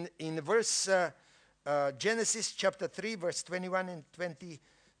 in verse Genesis chapter 3, verse 21 and 20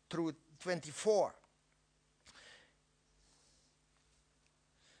 through 24.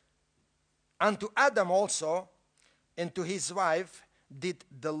 Unto Adam also, and to his wife, did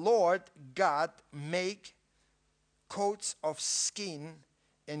the Lord God make coats of skin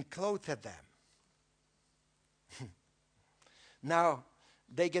and clothed them. Now,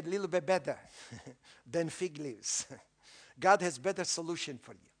 they get a little bit better than fig leaves. God has better solution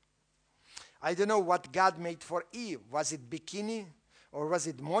for you. I don't know what God made for Eve. Was it bikini or was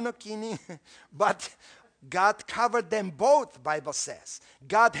it monokini? But God covered them both, Bible says.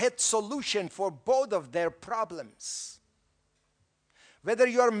 God had solution for both of their problems. Whether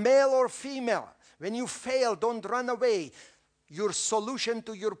you are male or female, when you fail, don't run away. Your solution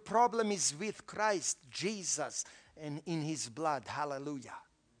to your problem is with Christ Jesus and in His blood. Hallelujah.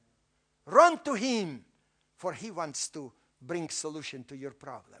 Run to Him, for He wants to bring solution to your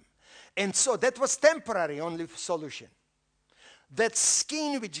problem. And so that was temporary only solution. That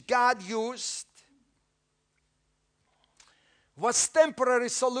skin which God used was temporary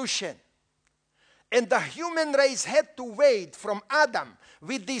solution. And the human race had to wait from Adam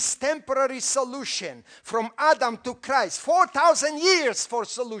with this temporary solution, from Adam to Christ. 4,000 years for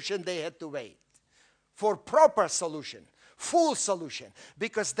solution they had to wait. For proper solution, full solution.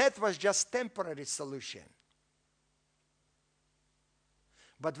 Because that was just temporary solution.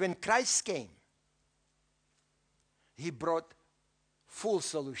 But when Christ came, He brought full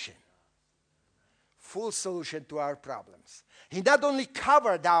solution. Full solution to our problems. He not only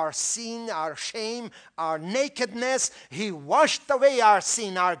covered our sin, our shame, our nakedness, He washed away our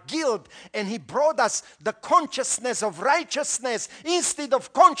sin, our guilt, and He brought us the consciousness of righteousness instead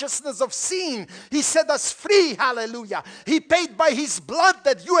of consciousness of sin. He set us free, hallelujah. He paid by His blood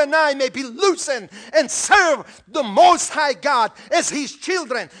that you and I may be loosened and serve the Most High God as His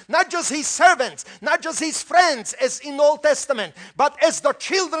children, not just His servants, not just His friends as in Old Testament, but as the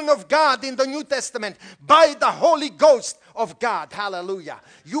children of God in the New Testament by the Holy Ghost of God. Hallelujah.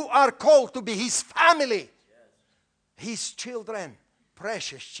 You are called to be His family. His children.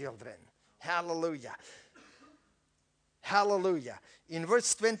 Precious children. Hallelujah. Hallelujah. In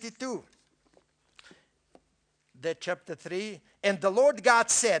verse 22, the chapter 3, and the Lord God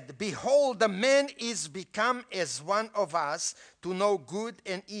said, behold, the man is become as one of us to know good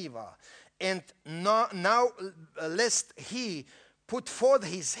and evil. And now lest he put forth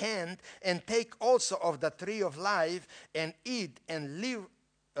his hand and take also of the tree of life and eat and live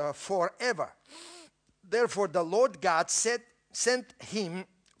forever. Therefore the Lord God sent him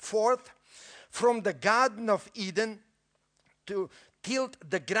forth from the Garden of Eden to till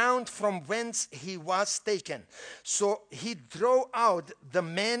the ground from whence he was taken. So He drove out the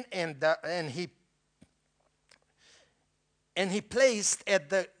man and he placed at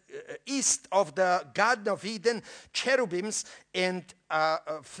the east of the Garden of Eden cherubims and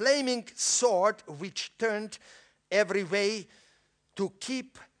a flaming sword which turned every way to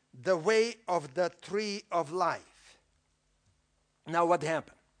keep the way of the tree of life. Now what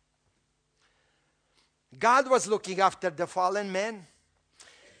happened? God was looking after the fallen man.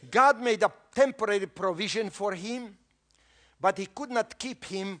 God made a temporary provision for him, but He could not keep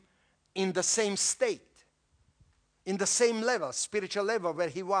him in the same state. In the same level, spiritual level where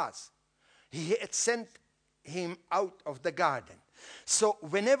he was. He had sent him out of the garden. So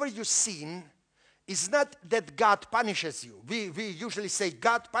whenever you sin, it's not that God punishes you. We usually say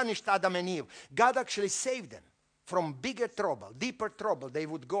God punished Adam and Eve. God actually saved them from bigger trouble, deeper trouble they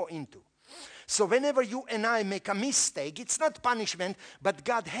would go into. So whenever you and I make a mistake, it's not punishment, but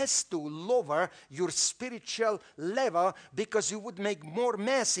God has to lower your spiritual level because you would make more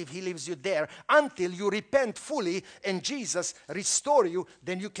mess if He leaves you there until you repent fully and Jesus restore you,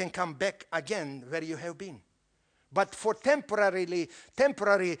 then you can come back again where you have been. But for temporary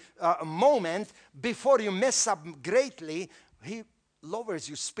moment, before you mess up greatly, He lowers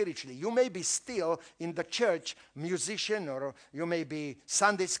you spiritually. You may be still in the church musician, or you may be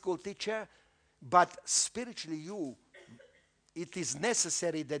Sunday school teacher, but spiritually it is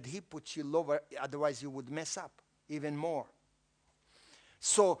necessary that He puts you lower, otherwise you would mess up even more.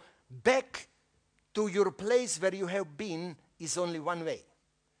 So back to your place where you have been is only one way,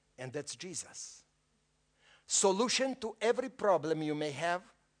 and that's Jesus. Solution to every problem you may have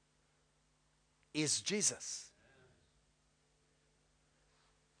is Jesus.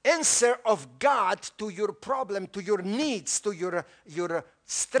 Answer of God to your problem, to your needs, to your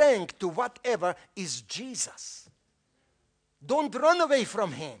strength, to whatever is Jesus. Don't run away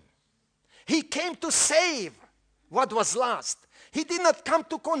from Him. He came to save what was lost. He did not come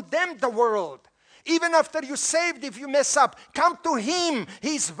to condemn the world. Even after you're saved, if you mess up, come to Him.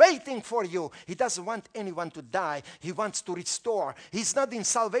 He's waiting for you. He doesn't want anyone to die. He wants to restore. He's not in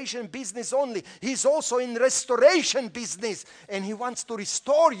salvation business only. He's also in restoration business. And He wants to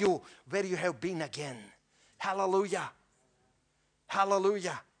restore you where you have been again. Hallelujah.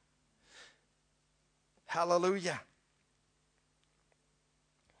 Hallelujah. Hallelujah.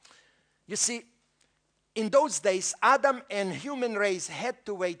 You see, in those days, Adam and human race had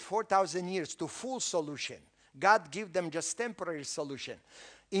to wait 4,000 years to full solution. God gave them just temporary solution.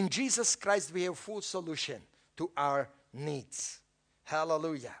 In Jesus Christ, we have full solution to our needs.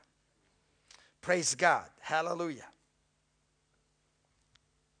 Hallelujah. Praise God. Hallelujah.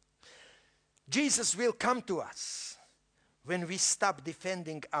 Jesus will come to us when we stop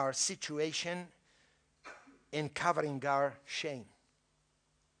defending our situation and covering our shame.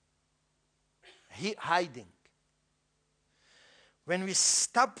 Hiding. When we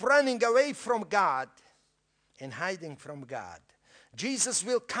stop running away from God and hiding from God, Jesus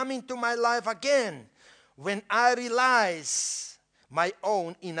will come into my life again when I realize my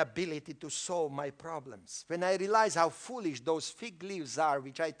own inability to solve my problems. When I realize how foolish those fig leaves are,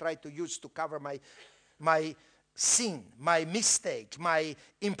 which I try to use to cover my sin, my mistake, my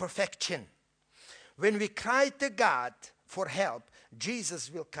imperfection. When we cry to God for help,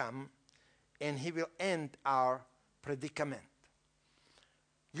 Jesus will come and he will end our predicament.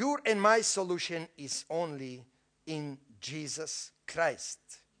 Your and my solution is only in Jesus Christ.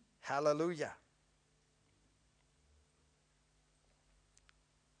 Hallelujah.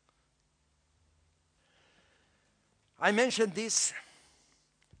 I mentioned this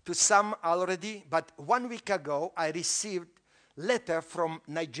to some already, but 1 week ago I received a letter from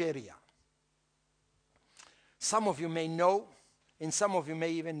Nigeria. Some of you may know, and some of you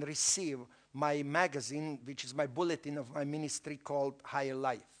may even receive my magazine, which is my bulletin of my ministry called Higher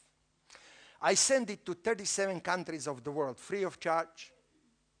Life. I send it to 37 countries of the world, free of charge.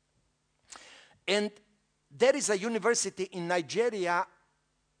 And there is a university in Nigeria,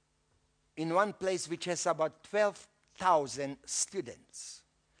 in one place, which has about 12,000 students.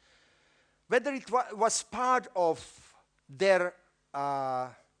 Whether it was part of their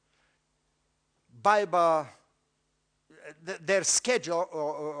Bible, their schedule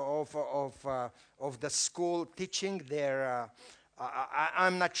of the school teaching,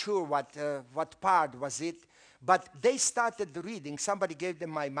 I'm not sure what part was it, but they started reading. Somebody gave them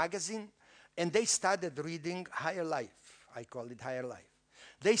my magazine, and they started reading Higher Life. I call it Higher Life.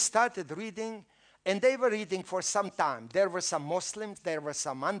 They started reading, and they were reading for some time. There were some Muslims, there were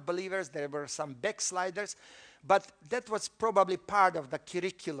some unbelievers, there were some backsliders, but that was probably part of the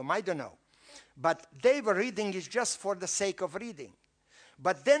curriculum. I don't know. But they were reading it just for the sake of reading.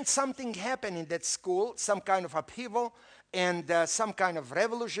 But then something happened in that school, some kind of upheaval and some kind of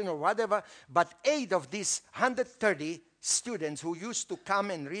revolution or whatever. But 8 of these 130 students who used to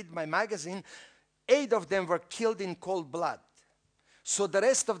come and read my magazine, 8 of them were killed in cold blood. So the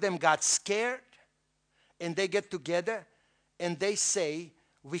rest of them got scared, and they get together and they say,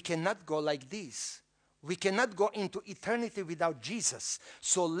 we cannot go like this. We cannot go into eternity without Jesus.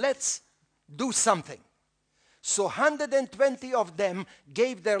 So let's do something. So 120 of them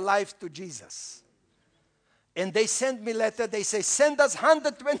gave their life to Jesus. And they sent me a letter. They say, send us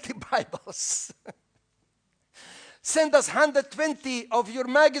 120 Bibles. Send us 120 of your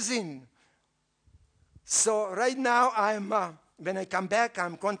magazine. So right now, when I come back,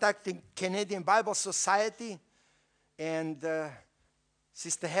 I'm contacting Canadian Bible Society. And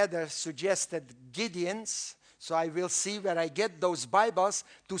Sister Heather suggested Gideon's. So I will see where I get those Bibles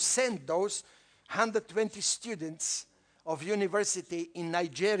to send those 120 students of university in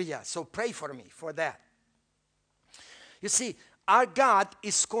Nigeria. So pray for me for that. You see, our God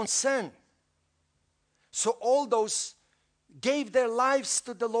is concerned. So all those gave their lives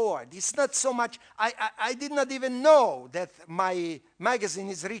to the Lord. It's not so much, I did not even know that my magazine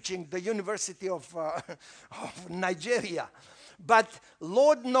is reaching the University of Nigeria. But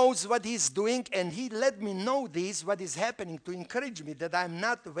Lord knows what he's doing, and he let me know this, what is happening, to encourage me that I'm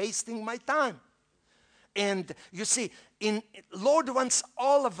not wasting my time. And you see, Lord wants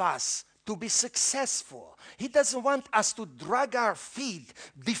all of us to be successful. He doesn't want us to drag our feet,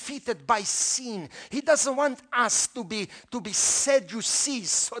 defeated by sin. He doesn't want us to be Sadducees,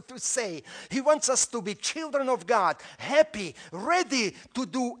 so to say. He wants us to be children of God, happy, ready to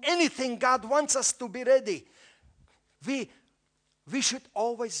do anything God wants us to be ready. We should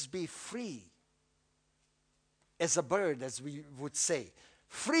always be free as a bird, as we would say.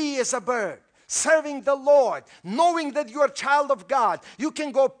 Free as a bird, serving the Lord, knowing that you are a child of God. You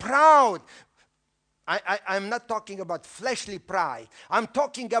can go proud. I'm not talking about fleshly pride. I'm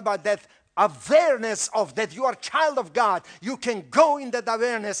talking about that awareness of that you are a child of God. You can go in that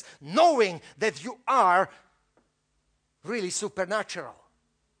awareness knowing that you are really supernatural.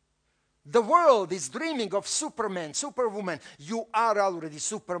 The world is dreaming of Superman, Superwoman. You are already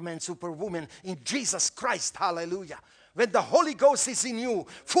Superman, Superwoman in Jesus Christ. Hallelujah. When the Holy Ghost is in you,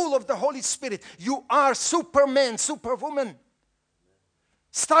 full of the Holy Spirit, you are Superman, Superwoman.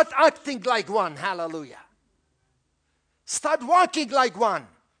 Start acting like one. Hallelujah. Start walking like one.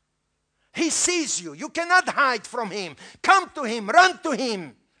 He sees you. You cannot hide from him. Come to him. Run to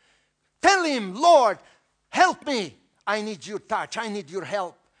him. Tell him, Lord, help me. I need your touch. I need your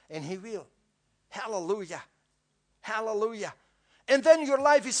help. And he will. Hallelujah. Hallelujah. And then your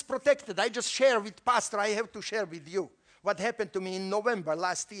life is protected. I just share with Pastor. I have to share with you what happened to me in November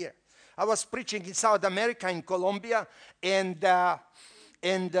last year. I was preaching in South America, in Colombia, and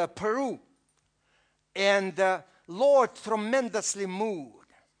Peru. And Lord tremendously moved.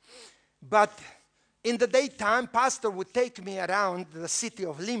 But in the daytime, Pastor would take me around the city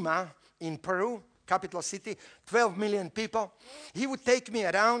of Lima in Peru, capital city, 12 million people. He would take me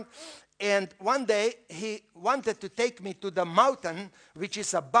around, and one day he wanted to take me to the mountain, which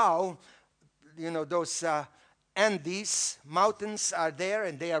is above, those Andes mountains are there,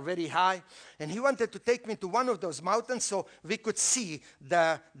 and they are very high. And he wanted to take me to one of those mountains so we could see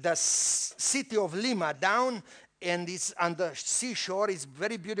the city of Lima down, and it's on the seashore. It's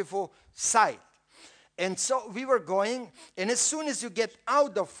very beautiful sight. And so we were going, and as soon as you get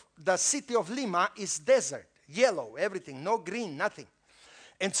out of the city of Lima, it's desert, yellow, everything, no green, nothing.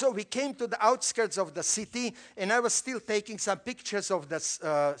 And so we came to the outskirts of the city, and I was still taking some pictures of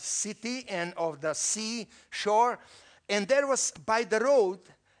the city and of the sea shore. And there was, by the road,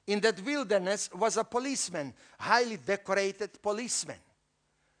 in that wilderness, was a policeman, highly decorated policeman.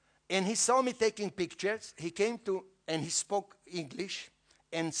 And he saw me taking pictures. He came to, and he spoke English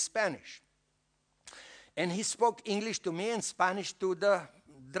and Spanish. And he spoke English to me and Spanish to the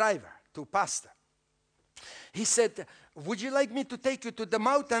driver, to pastor. He said, would you like me to take you to the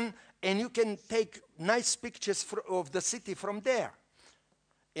mountain and you can take nice pictures of the city from there?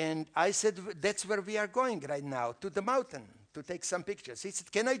 And I said, that's where we are going right now, to the mountain, to take some pictures. He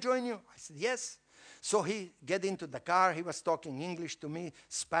said, can I join you? I said, yes. So he get into the car. He was talking English to me,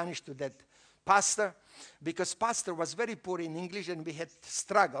 Spanish to that pastor, because pastor was very poor in English and we had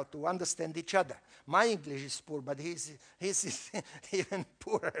struggled to understand each other. My English is poor, but his is even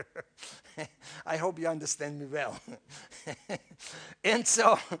poorer. I hope you understand me well. And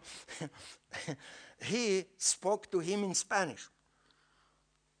so he spoke to him in Spanish.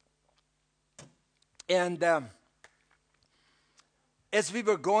 And as we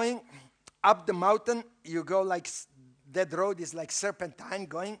were going up the mountain, you go like, that road is like serpentine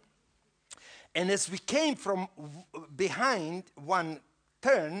going. And as we came from behind one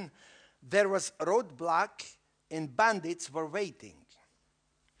turn, there was a roadblock and bandits were waiting.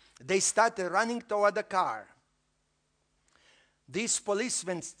 They started running toward the car. These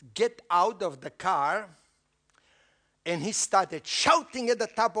policemen get out of the car, and he started shouting at the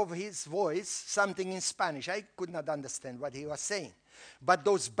top of his voice something in Spanish. I could not understand what he was saying. But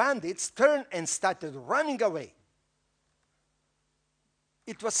those bandits turned and started running away.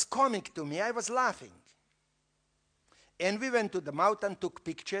 It was comic to me. I was laughing. And we went to the mountain, took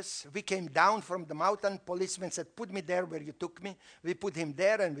pictures. We came down from the mountain. Policeman said, put me there where you took me. We put him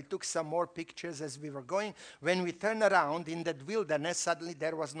there, and we took some more pictures as we were going. When we turned around in that wilderness, suddenly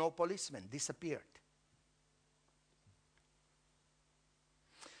there was no policeman, disappeared.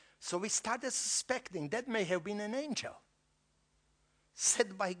 So we started suspecting that may have been an angel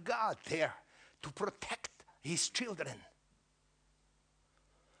set by God there to protect his children.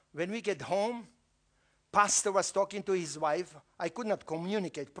 When we get home, pastor was talking to his wife. I could not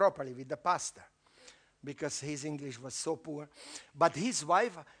communicate properly with the pastor because his English was so poor. But his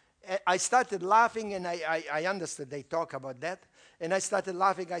wife, I started laughing, and I understood they talk about that. And I started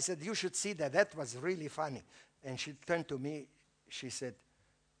laughing. I said, you should see that. That was really funny. And she turned to me. She said,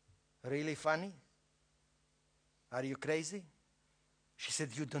 really funny? Are you crazy? She said,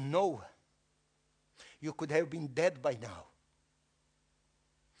 you don't know. You could have been dead by now.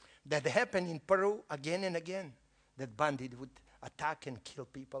 That happened in Peru again and again. That bandit would attack and kill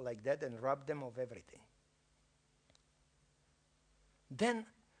people like that and rob them of everything. Then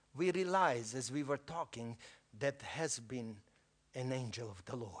we realized as we were talking that has been an angel of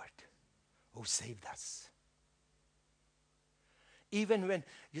the Lord who saved us. Even when,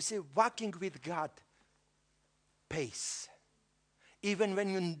 you see, walking with God pays. Even when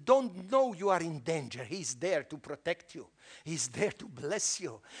you don't know you are in danger, He's there to protect you. He's there to bless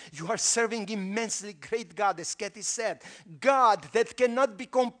you. You are serving immensely great God, as Kathy said. God that cannot be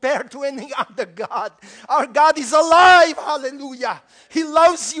compared to any other God. Our God is alive, hallelujah. He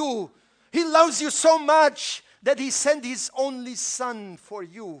loves you. He loves you so much that He sent His only Son for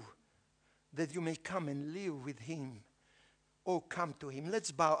you, that you may come and live with Him. Oh, come to Him.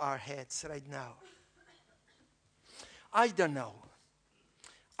 Let's bow our heads right now. I don't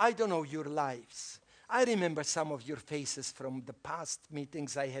know your lives. I remember some of your faces from the past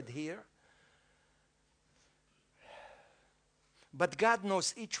meetings I had here. But God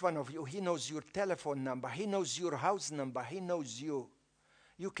knows each one of you. He knows your telephone number. He knows your house number. He knows you.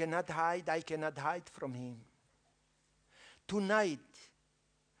 You cannot hide. I cannot hide from Him. Tonight,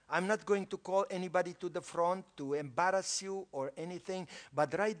 I'm not going to call anybody to the front to embarrass you or anything,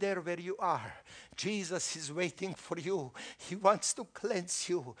 but right there where you are, Jesus is waiting for you. He wants to cleanse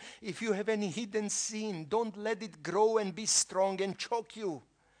you. If you have any hidden sin, don't let it grow and be strong and choke you.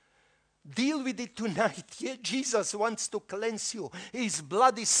 Deal with it tonight. Yeah, Jesus wants to cleanse you. His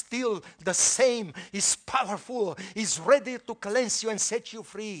blood is still the same. He's powerful. He's ready to cleanse you and set you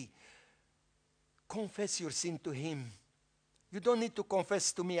free. Confess your sin to Him. You don't need to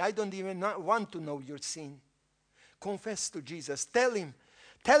confess to me. I don't even want to know your sin. Confess to Jesus. Tell Him.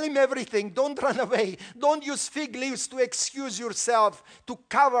 Tell Him everything. Don't run away. Don't use fig leaves to excuse yourself, to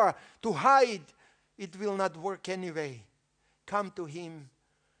cover, to hide. It will not work anyway. Come to Him.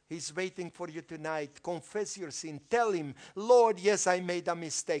 He's waiting for you tonight. Confess your sin. Tell Him, Lord, yes, I made a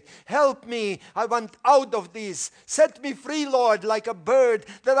mistake. Help me. I want out of this. Set me free, Lord, like a bird,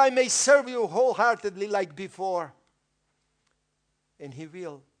 that I may serve you wholeheartedly like before. And He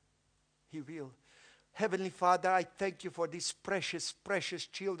will. He will. Heavenly Father, I thank you for these precious, precious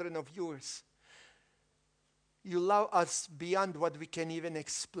children of yours. You love us beyond what we can even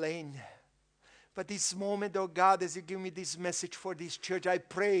explain. But this moment, oh God, as you give me this message for this church, I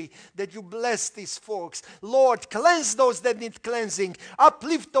pray that you bless these folks. Lord, cleanse those that need cleansing.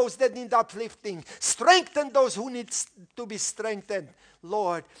 Uplift those that need uplifting. Strengthen those who need to be strengthened.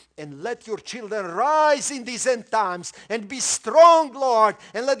 Lord, and let your children rise in these end times and be strong, Lord,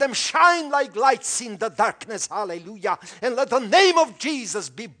 and let them shine like lights in the darkness. Hallelujah. And let the name of Jesus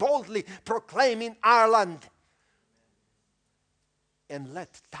be boldly proclaimed in Ireland. And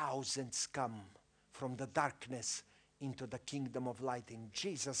let thousands come from the darkness into the kingdom of light. In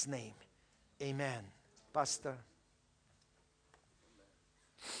Jesus' name, amen. Pastor.